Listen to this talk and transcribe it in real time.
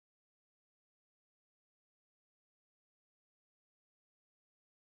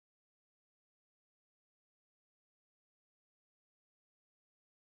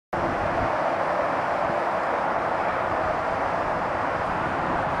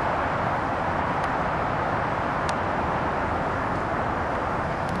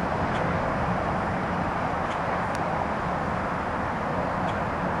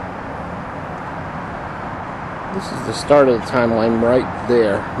This is the start of the timeline right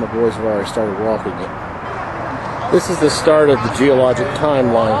there. My boys have already started walking it. This is the start of the geologic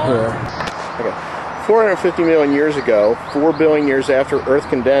timeline here. Okay. 450 million years ago, 4 billion years after Earth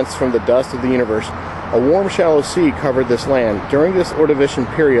condensed from the dust of the universe, a warm shallow sea covered this land. During this Ordovician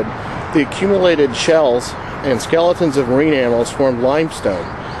period, the accumulated shells and skeletons of marine animals formed limestone.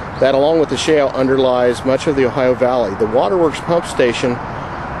 That, along with the shale, underlies much of the Ohio Valley. The waterworks pump station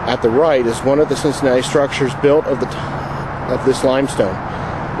at the right is one of the Cincinnati structures built of this limestone.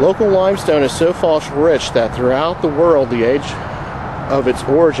 Local limestone is so fossil-rich that throughout the world, the age of its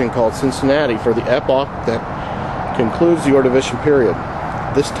origin called Cincinnati for the epoch that concludes the Ordovician period.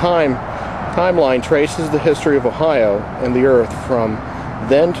 This timeline traces the history of Ohio and the Earth from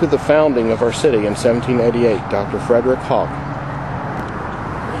then to the founding of our city in 1788. Dr.Fredrick Hawk.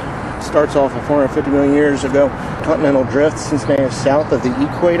 Starts off at 450 million years ago. Continental drift. Cincinnati is south of the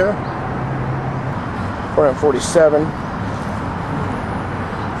equator.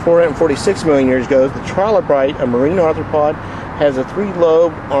 446 million years ago, the trilobite, a marine arthropod, has a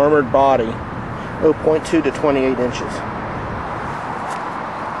 3-lobe armored body, 0.2 to 28 inches.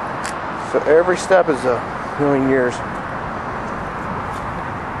 So every step is a million years.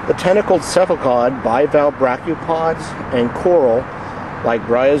 The tentacled cephalopod, bivalve brachiopods, and coral, like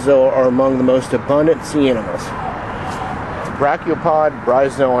bryozoa, are among the most abundant sea animals. Brachiopod,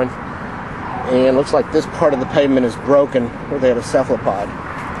 bryozoan, and looks like this part of the pavement is broken where they had a cephalopod.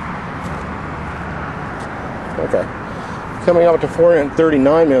 Okay. Coming up to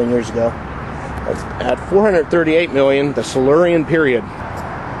 439 million years ago. At 438 million, the Silurian period.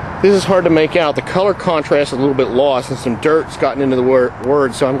 This is hard to make out. The color contrast is a little bit lost and some dirt's gotten into the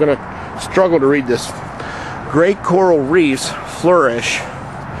word, so I'm going to struggle to read this. Great coral reefs flourish.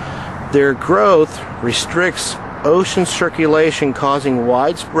 Their growth restricts ocean circulation, causing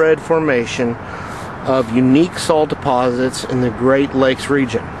widespread formation of unique salt deposits in the Great Lakes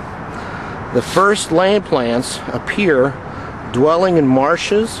region. The first land plants appear dwelling in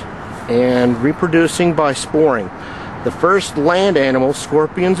marshes and reproducing by sporing. The first land animals,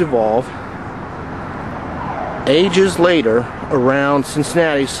 scorpions, evolve. Ages later, around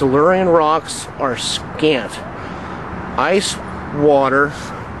Cincinnati, Silurian rocks are scant. Ice, water,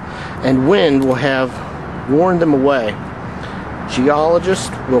 and wind will have worn them away.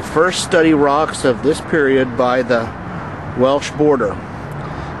 Geologists will first study rocks of this period by the Welsh border.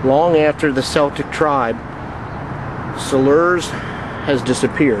 Long after the Celtic tribe, Silures has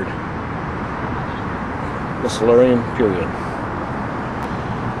disappeared. The Silurian period.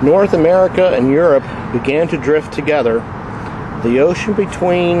 North America and Europe began to drift together. The ocean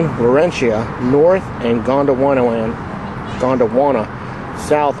between Laurentia, north, and Gondwana,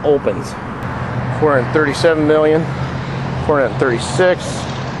 south, opens. 437 million, 436,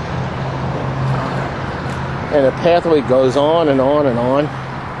 and the pathway goes on and on and on.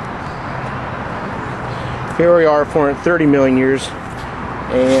 Here we are, 430 million years,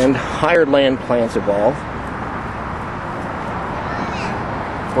 and higher land plants evolve.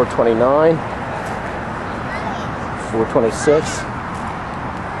 429, 426.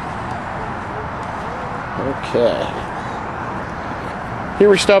 Okay. Here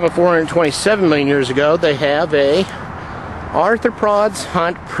we stop at 427 million years ago. They have arthropods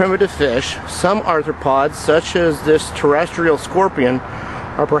hunt primitive fish. Some arthropods, such as this terrestrial scorpion,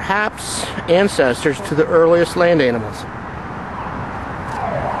 are perhaps ancestors to the earliest land animals.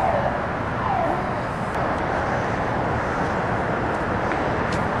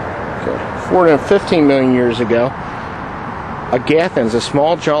 Okay. 415 million years ago, agathans, a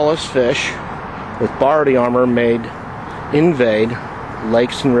small jawless fish with body armor, invade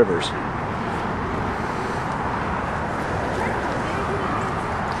lakes and rivers.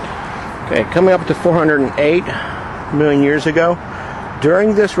 Okay, coming up to 408 million years ago.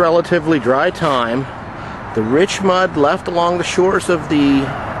 During this relatively dry time, the rich mud left along the shores of the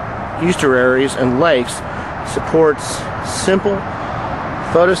estuaries and lakes supports simple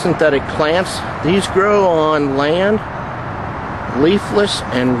photosynthetic plants. These grow on land, leafless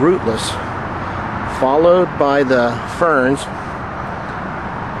and rootless, followed by the ferns,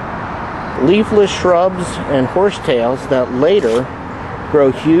 leafless shrubs, and horsetails that later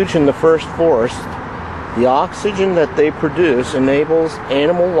grow huge in the first forest. The oxygen that they produce enables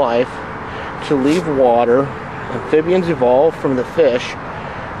animal life to leave water. Amphibians evolve from the fish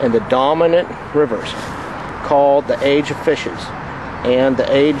and the dominant rivers, called the Age of Fishes and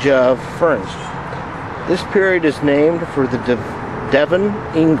the Age of Ferns. This period is named for the Devon,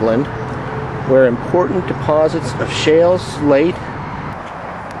 England, where important deposits of shale, slate,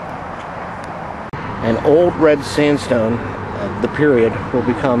 and old red sandstone of the period will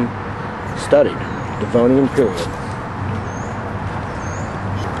become studied. Devonian period.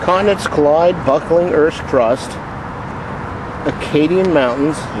 Continents collide, buckling Earth's crust. Acadian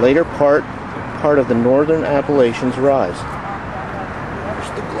Mountains, later part of the northern Appalachians, rise. There's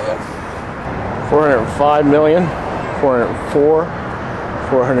the globe. 405 million, 404,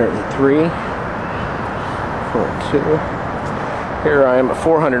 403, 402. Here I am at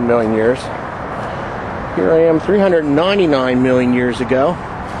 400 million years. Here I am 399 million years ago.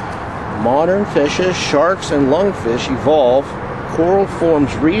 Modern fishes, sharks, and lungfish evolve. Coral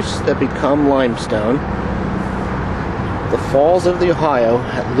forms reefs that become limestone. The falls of the Ohio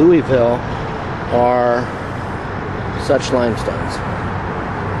at Louisville are such limestones.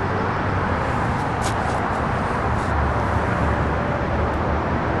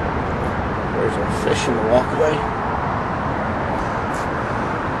 There's a fish in the walkway.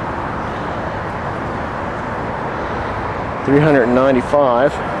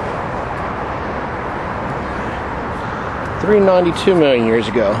 $395. 392 million years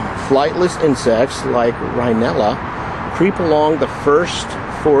ago, flightless insects like Rhinella creep along the first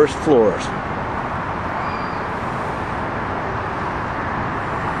forest floors.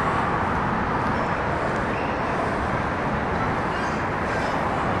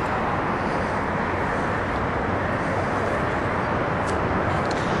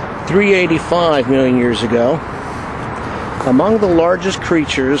 $385 million years ago. Among the largest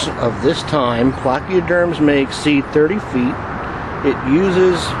creatures of this time, placoderms may exceed 30 feet. It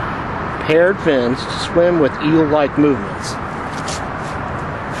uses paired fins to swim with eel-like movements.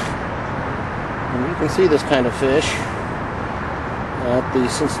 And you can see this kind of fish at the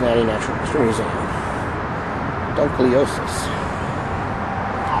Cincinnati Natural History Museum. Dunkeliosis.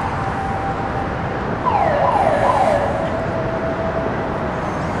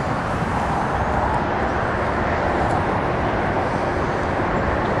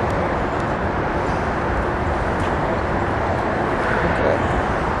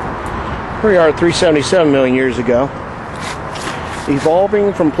 Here we are at 377 million years ago.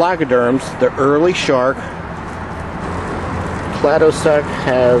 Evolving from placoderms, the early shark, Plateausuck,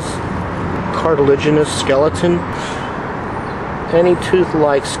 has cartilaginous skeleton, any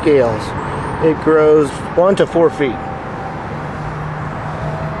tooth-like scales. It grows 1 to 4 feet.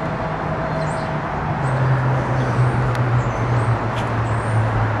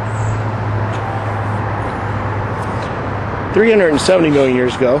 $370 million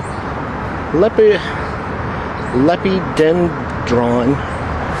years ago. Lepidendron,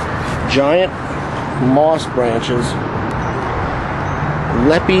 giant moss branches.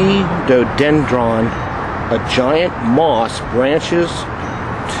 Lepidodendron, a giant moss, branches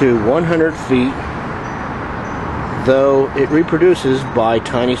to 100 feet, though it reproduces by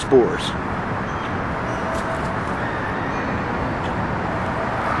tiny spores.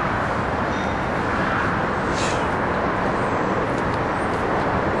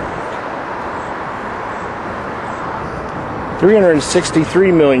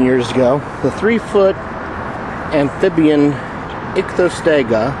 $363 million years ago, the 3-foot amphibian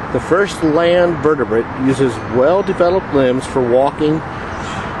Ichthyostega, the first land vertebrate, uses well-developed limbs for walking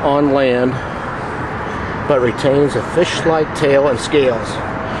on land, but retains a fish-like tail and scales.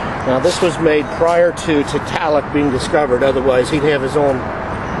 Now, this was made prior to Tiktaalik being discovered, otherwise he'd have his own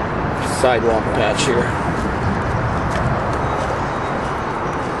sidewalk patch here.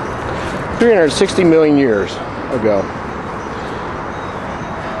 360 million years ago.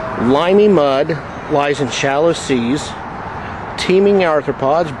 Limy mud lies in shallow seas. Teeming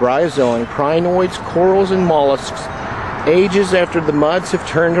arthropods, bryozoan, crinoids, corals, and mollusks ages after the muds have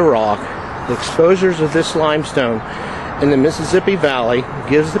turned to rock. The exposures of this limestone in the Mississippi Valley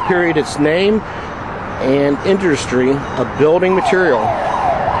gives the period its name and industry of building material.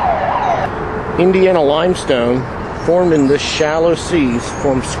 Indiana limestone, formed in the shallow seas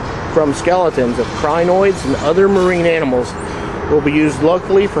from skeletons of crinoids and other marine animals, will be used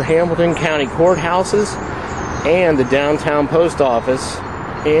locally for Hamilton County courthouses and the downtown post office,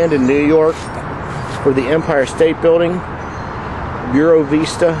 and in New York for the Empire State Building. Bureau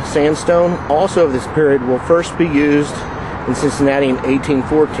Vista sandstone, also of this period, will first be used in Cincinnati in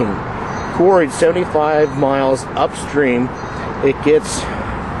 1814. Quarried 75 miles upstream, it gets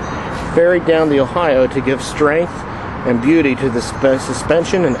ferried down the Ohio to give strength and beauty to the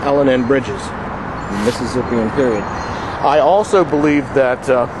suspension and L&N bridges in the Mississippian period. I also believe that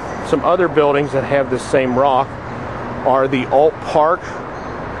some other buildings that have this same rock are the Alt Park,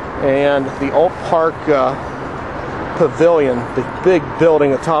 and the Alt Park Pavilion, the big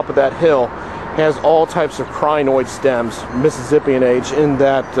building atop of that hill, has all types of crinoid stems, Mississippian age, in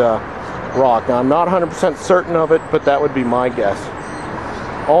that rock. Now, I'm not 100% certain of it, but that would be my guess.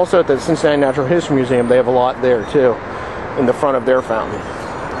 Also at the Cincinnati Natural History Museum, they have a lot there too, in the front of their fountain.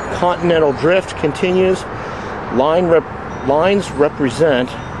 Continental drift continues. Lines represent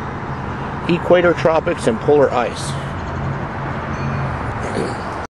equator tropics and polar ice.